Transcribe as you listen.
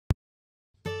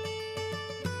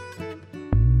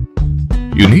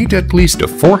You need at least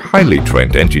 4 highly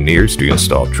trained engineers to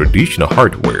install traditional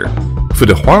hardware. For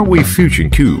the Huawei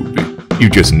FusionCube, you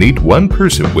just need one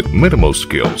person with minimal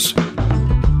skills.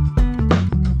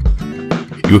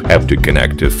 You have to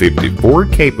connect to 54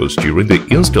 cables during the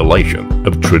installation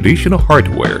of traditional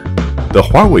hardware. The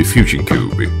Huawei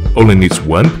FusionCube only needs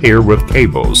one pair of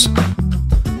cables.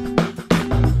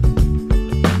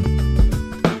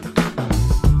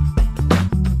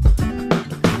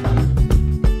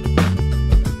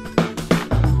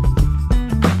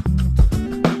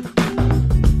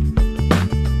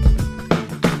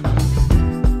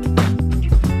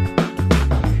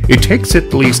 It takes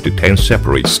at least 10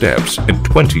 separate steps and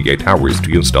 28 hours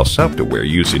to install software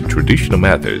using traditional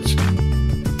methods.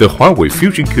 The Huawei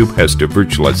FusionCube has the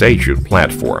virtualization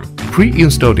platform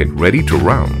pre-installed and ready to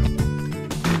run.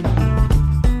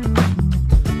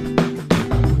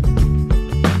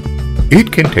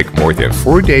 It can take more than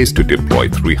 4 days to deploy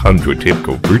 300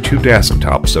 typical virtual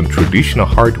desktops on traditional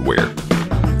hardware.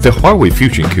 The Huawei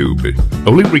FusionCube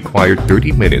only requires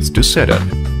 30 minutes to set up.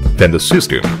 Then the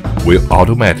system will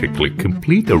automatically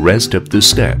complete the rest of the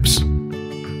steps.